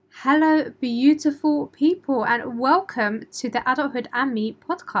Hello, beautiful people, and welcome to the Adulthood and Me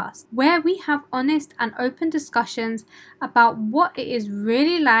podcast, where we have honest and open discussions about what it is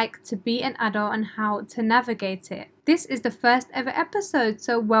really like to be an adult and how to navigate it. This is the first ever episode,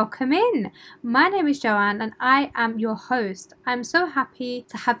 so welcome in. My name is Joanne and I am your host. I'm so happy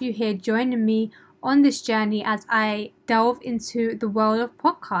to have you here joining me on this journey as I delve into the world of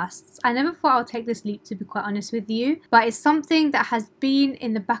podcasts. I never thought I'd take this leap, to be quite honest with you, but it's something that has been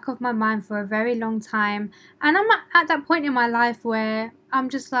in the back of my mind for a very long time, and I'm at that point in my life where I'm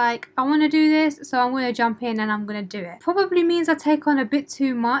just like, I want to do this, so I'm going to jump in and I'm going to do it. Probably means I take on a bit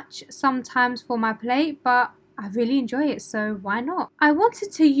too much sometimes for my plate, but I really enjoy it, so why not? I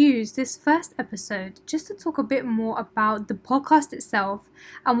wanted to use this first episode just to talk a bit more about the podcast itself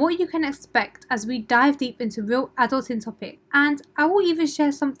and what you can expect as we dive deep into real adulting topics. And I will even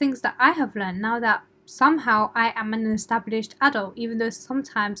share some things that I have learned now that somehow I am an established adult, even though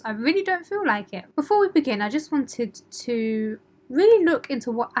sometimes I really don't feel like it. Before we begin, I just wanted to really look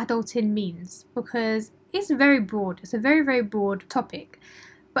into what adulting means, because it's very broad. It's a very, very broad topic.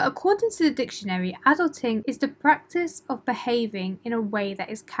 But according to the dictionary, adulting is the practice of behaving in a way that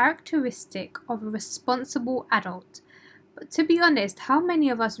is characteristic of a responsible adult. But to be honest, how many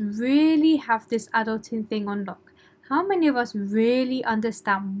of us really have this adulting thing on lock? How many of us really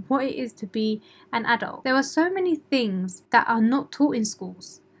understand what it is to be an adult? There are so many things that are not taught in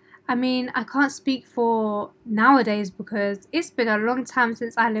schools. I mean, I can't speak for nowadays because it's been a long time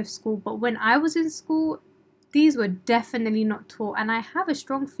since I left school, but when I was in school, these were definitely not taught, and I have a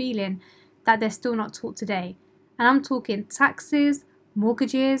strong feeling that they're still not taught today. And I'm talking taxes,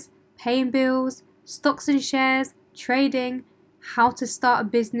 mortgages, paying bills, stocks and shares, trading, how to start a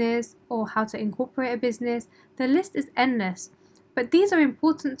business or how to incorporate a business. The list is endless. But these are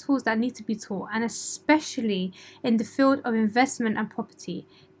important tools that need to be taught, and especially in the field of investment and property.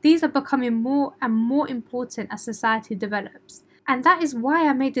 These are becoming more and more important as society develops. And that is why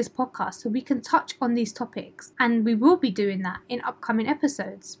I made this podcast, so we can touch on these topics, and we will be doing that in upcoming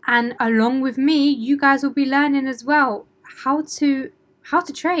episodes. And along with me, you guys will be learning as well how to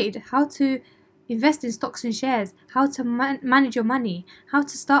trade, how to invest in stocks and shares, how to manage your money, how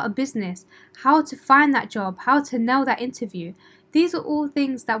to start a business, how to find that job, how to nail that interview. These are all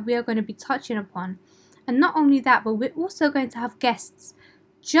things that we are going to be touching upon. And not only that, but we're also going to have guests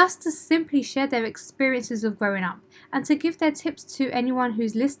just to simply share their experiences of growing up and to give their tips to anyone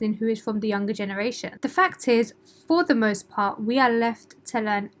who's listening who is from the younger generation. The fact is, for the most part, we are left to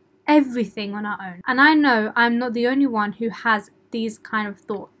learn everything on our own. And I know I'm not the only one who has these kind of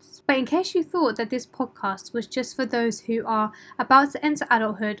thoughts. But in case you thought that this podcast was just for those who are about to enter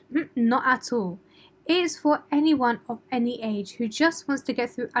adulthood, not at all. It is for anyone of any age who just wants to get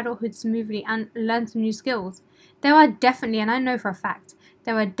through adulthood smoothly and learn some new skills. There are definitely, and I know for a fact,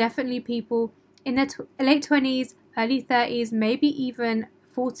 there are definitely people in their late 20s, early 30s, maybe even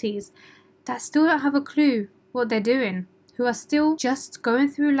 40s that still don't have a clue what they're doing, who are still just going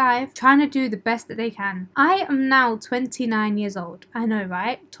through life trying to do the best that they can. I am now 29 years old. I know,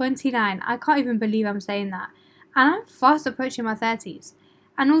 right? 29. I can't even believe I'm saying that. And I'm fast approaching my 30s.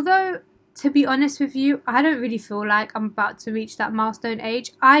 And although, to be honest with you, I don't really feel like I'm about to reach that milestone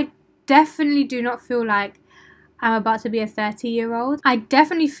age, I definitely do not feel like I'm about to be a 30-year-old. I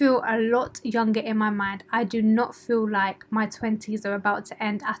definitely feel a lot younger in my mind. I do not feel like my 20s are about to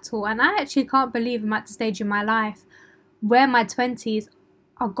end at all. And I actually can't believe I'm at the stage in my life where my 20s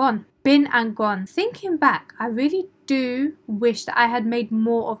are gone. Been and gone. Thinking back, I really do wish that I had made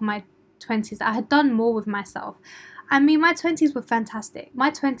more of my 20s. I had done more with myself. I mean, my 20s were fantastic. My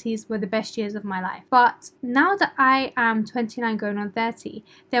 20s were the best years of my life. But now that I am 29 going on 30,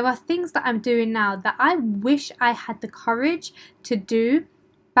 there are things that I'm doing now that I wish I had the courage to do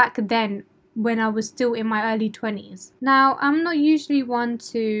back then when I was still in my early 20s. Now, I'm not usually one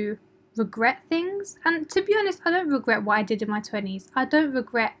to regret things. And to be honest, I don't regret what I did in my 20s. I don't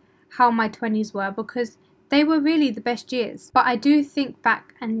regret how my 20s were because they were really the best years. But I do think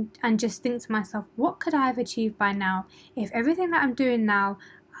back and just think to myself, what could I have achieved by now if everything that I'm doing now,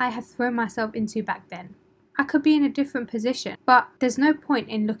 I have thrown myself into back then? I could be in a different position. But there's no point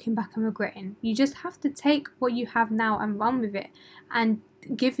in looking back and regretting. You just have to take what you have now and run with it and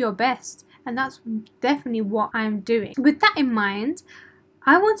give your best. And that's definitely what I'm doing. With that in mind,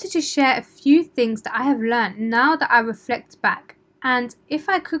 I wanted to share a few things that I have learned now that I reflect back. And if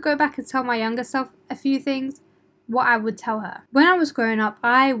I could go back and tell my younger self a few things, what I would tell her. When I was growing up,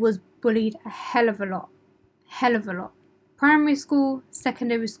 I was bullied a hell of a lot. Hell of a lot. Primary school,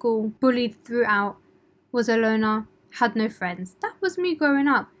 secondary school, bullied throughout, was a loner, had no friends. That was me growing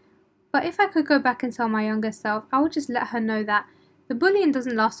up. But if I could go back and tell my younger self, I would just let her know that The bullying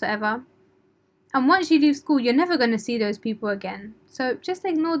doesn't last forever. And once you leave school, you're never going to see those people again. So just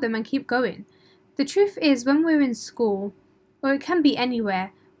ignore them and keep going. The truth is, when we're in school, or it can be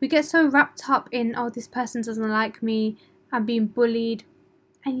anywhere, we get so wrapped up in, oh, this person doesn't like me, I'm being bullied.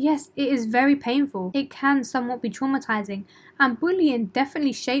 And yes, it is very painful. It can somewhat be traumatizing. And bullying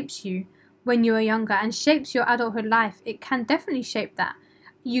definitely shapes you when you are younger and shapes your adulthood life. It can definitely shape that.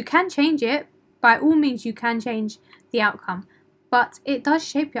 You can change it. By all means, you can change the outcome. But it does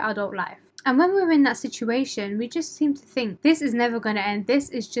shape your adult life. And when we're in that situation, we just seem to think, this is never going to end. This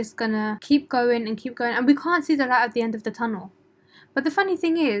is just going to keep going and keep going. And we can't see the light at the end of the tunnel. But the funny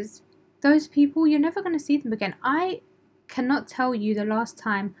thing is, those people, you're never going to see them again. I cannot tell you the last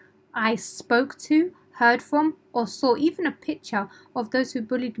time I spoke to, heard from, or saw even a picture of those who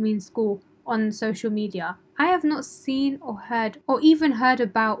bullied me in school on social media. I have not seen or heard, or even heard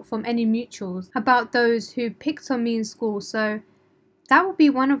about from any mutuals about those who picked on me in school. So that would be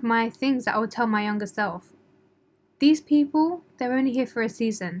one of my things that I would tell my younger self. These people, they're only here for a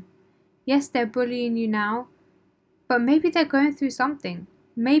season. Yes, they're bullying you now, but maybe they're going through something.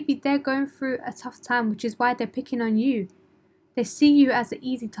 Maybe they're going through a tough time, which is why they're picking on you. They see you as an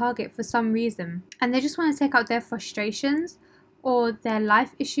easy target for some reason, and they just want to take out their frustrations or their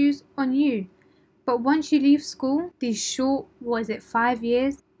life issues on you. But once you leave school, these short, 5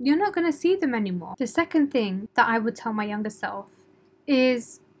 years, you're not going to see them anymore. The second thing that I would tell my younger self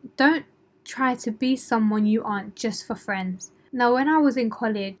is, don't try to be someone you aren't just for friends. Now, when I was in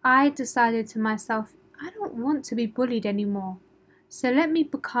college, I decided to myself, I don't want to be bullied anymore. So let me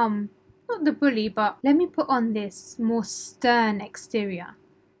become, not the bully, but let me put on this more stern exterior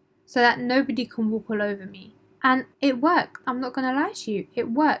so that nobody can walk all over me. And it worked. I'm not going to lie to you. It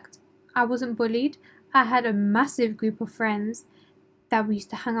worked. I wasn't bullied. I had a massive group of friends that we used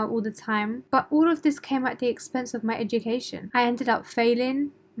to hang out all the time. But all of this came at the expense of my education. I ended up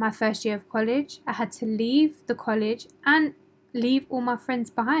failing my first year of college. I had to leave the college and leave all my friends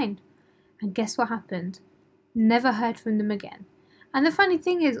behind. And guess what happened? Never heard from them again. And the funny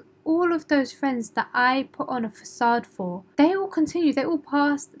thing is, all of those friends that I put on a facade for, they all continued. They all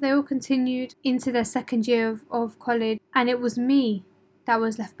passed. They all continued into their second year of college. And it was me that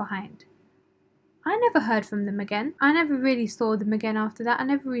was left behind. I never heard from them again. I never really saw them again after that. I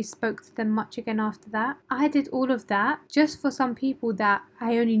never really spoke to them much again after that. I did all of that just for some people that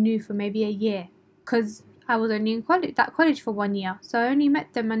I only knew for maybe a year. Because I was only in college for 1 year. So I only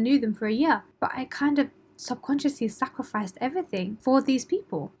met them and knew them for a year. But I kind of subconsciously sacrificed everything for these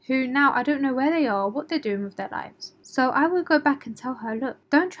people who now I don't know where they are or what they're doing with their lives. So I would go back and tell her, look,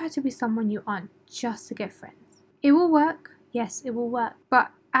 don't try to be someone you aren't just to get friends. It will work. Yes, it will work.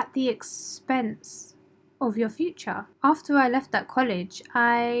 But at the expense of your future. After I left that college,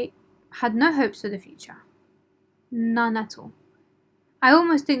 I had no hopes for the future. None at all. I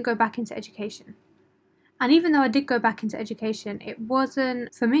almost didn't go back into education. And even though I did go back into education, it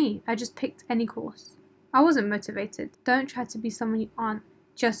wasn't for me. I just picked any course. I wasn't motivated. Don't try to be someone you aren't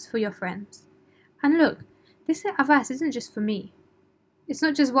just for your friends. And look, this advice isn't just for me. It's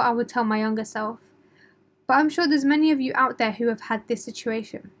not just what I would tell my younger self. But I'm sure there's many of you out there who have had this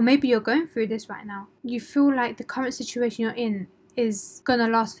situation. Or maybe you're going through this right now. You feel like the current situation you're in is gonna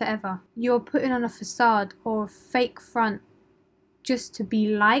last forever. You're putting on a facade or a fake front just to be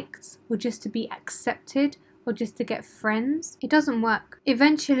liked or just to be accepted or just to get friends. It doesn't work.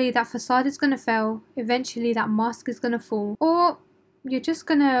 Eventually that facade is gonna fail. Eventually that mask is gonna fall. Or you're just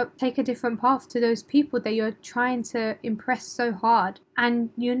gonna take a different path to those people that you're trying to impress so hard,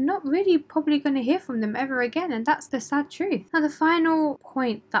 and you're not really probably gonna hear from them ever again, and that's the sad truth. Now, the final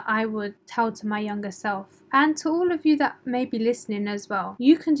point that I would tell to my younger self, and to all of you that may be listening as well,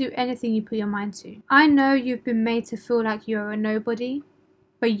 you can do anything you put your mind to. I know you've been made to feel like you're a nobody,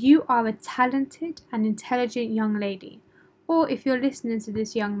 but you are a talented and intelligent young lady. Or if you're listening to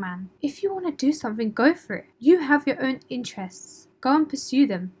this young man, if you want to do something, go for it. You have your own interests. Go and pursue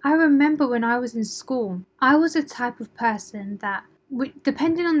them. I remember when I was in school, I was a type of person that,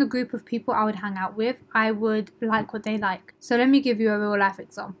 depending on the group of people I would hang out with, I would like what they like. So let me give you a real life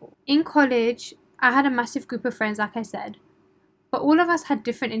example. In college, I had a massive group of friends, like I said, but all of us had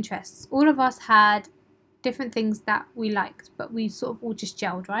different interests. All of us had different things that we liked, but we sort of all just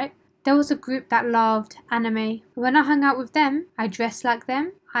gelled, right? There was a group that loved anime. When I hung out with them, I dressed like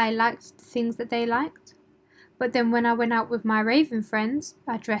them. I liked the things that they liked. But then when I went out with my Raven friends,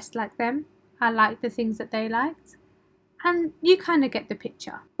 I dressed like them. I liked the things that they liked. And you kind of get the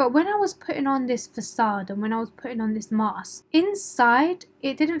picture. But when I was putting on this facade and when I was putting on this mask, inside,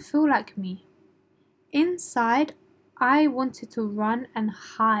 it didn't feel like me. Inside, I wanted to run and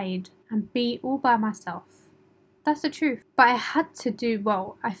hide and be all by myself. That's the truth. But I had to do,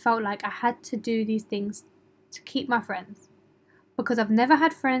 well, I felt like I had to do these things to keep my friends. Because I've never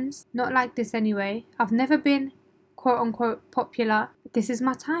had friends, not like this anyway. I've never been quote unquote popular. This is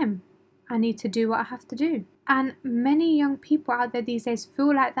my time. I need to do what I have to do. And many young people out there these days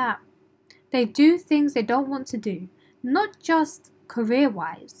feel like that. They do things they don't want to do. Not just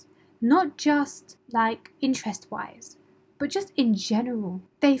career-wise, not just like interest-wise, but just in general.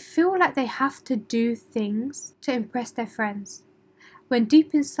 They feel like they have to do things to impress their friends, when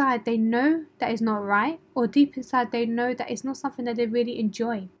deep inside they know that is not right, or deep inside they know that it's not something that they really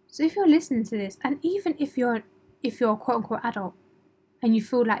enjoy. So if you're listening to this, and even if you're a quote-unquote adult, and you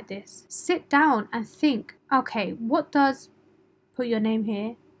feel like this, sit down and think, okay, what does, put your name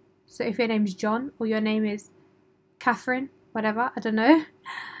here, so if your name's John, or your name is Catherine, whatever, I don't know,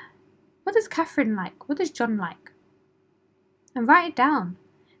 what does Catherine like? What does John like? And write it down.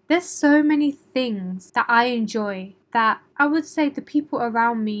 There's so many things that I enjoy that I would say the people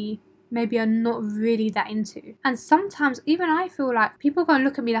around me maybe are not really that into. And sometimes even I feel like people are going to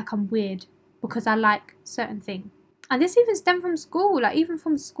look at me like I'm weird because I like certain things. And this even stemmed from school. Like even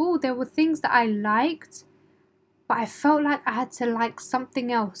from school, there were things that I liked, but I felt like I had to like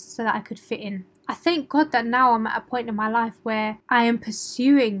something else so that I could fit in. I thank God that now I'm at a point in my life where I am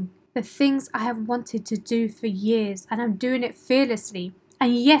pursuing the things I have wanted to do for years, and I'm doing it fearlessly.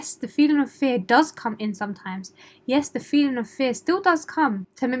 And yes, the feeling of fear does come in sometimes. Yes, the feeling of fear still does come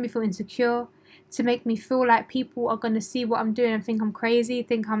to make me feel insecure, to make me feel like people are going to see what I'm doing and think I'm crazy,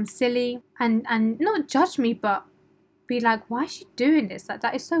 think I'm silly, and not judge me, but be like, why is she doing this? Like,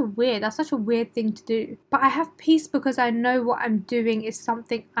 that is so weird. That's such a weird thing to do. But I have peace because I know what I'm doing is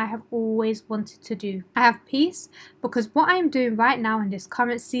something I have always wanted to do. I have peace because what I am doing right now in this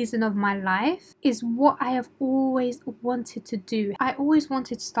current season of my life is what I have always wanted to do. I always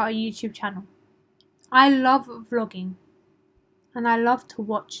wanted to start a YouTube channel. I love vlogging and I love to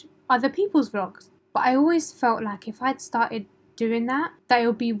watch other people's vlogs. But I always felt like if I'd started doing that it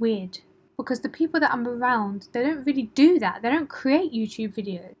would be weird. Because the people that I'm around, they don't really do that. They don't create YouTube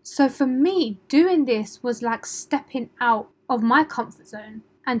videos. So for me, doing this was like stepping out of my comfort zone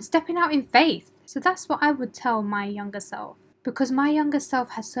and stepping out in faith. So that's what I would tell my younger self. Because my younger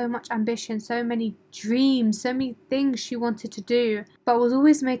self has so much ambition, so many dreams, so many things she wanted to do, but was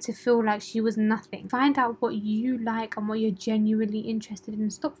always made to feel like she was nothing. Find out what you like and what you're genuinely interested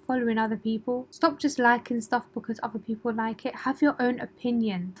in. Stop following other people. Stop just liking stuff because other people like it. Have your own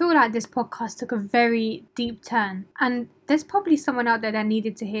opinion. I feel like this podcast took a very deep turn, and there's probably someone out there that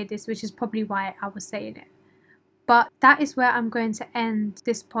needed to hear this, which is probably why I was saying it. But that is where I'm going to end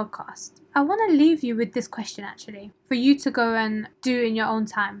this podcast. I want to leave you with this question actually, for you to go and do in your own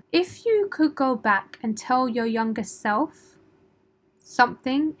time. If you could go back and tell your younger self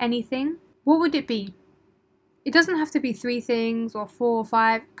something, anything, what would it be? It doesn't have to be 3 things or 4 or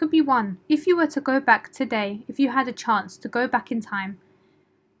 5. It could be 1. If you were to go back today, if you had a chance to go back in time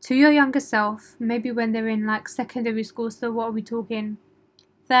to your younger self, maybe when they're in like secondary school, so what are we talking?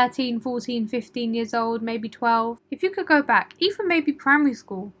 13, 14, 15 years old, maybe 12. If you could go back, even maybe primary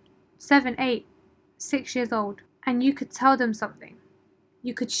school, 7, 8, 6 years old, and you could tell them something,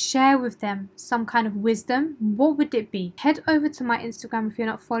 you could share with them some kind of wisdom, what would it be? Head over to my Instagram if you're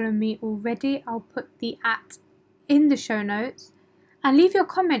not following me already. I'll put the @ in the show notes, and leave your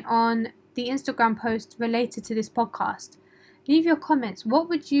comment on the Instagram post related to this podcast. Leave your comments. What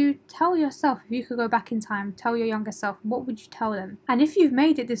would you tell yourself if you could go back in time? Tell your younger self. What would you tell them? And if you've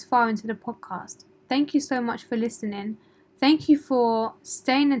made it this far into the podcast, thank you so much for listening. Thank you for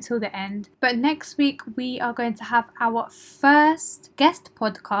staying until the end. But next week, we are going to have our first guest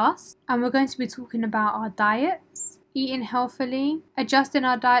podcast. And we're going to be talking about our diets, eating healthily, adjusting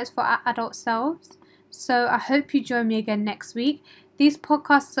our diets for our adult selves. So I hope you join me again next week. These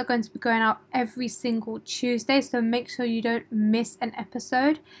podcasts are going to be going out every single Tuesday, so make sure you don't miss an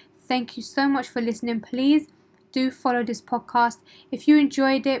episode. Thank you so much for listening. Please do follow this podcast. If you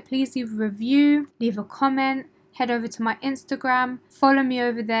enjoyed it, please leave a review, leave a comment, head over to my Instagram, follow me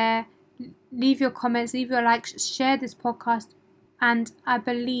over there, leave your comments, leave your likes, share this podcast. And I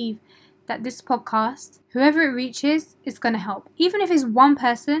believe that this podcast, whoever it reaches, is going to help. Even if it's one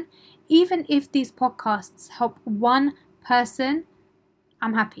person, even if these podcasts help one person,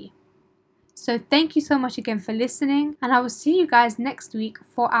 I'm happy. So thank you so much again for listening, and I will see you guys next week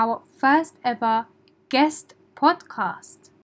for our first ever guest podcast.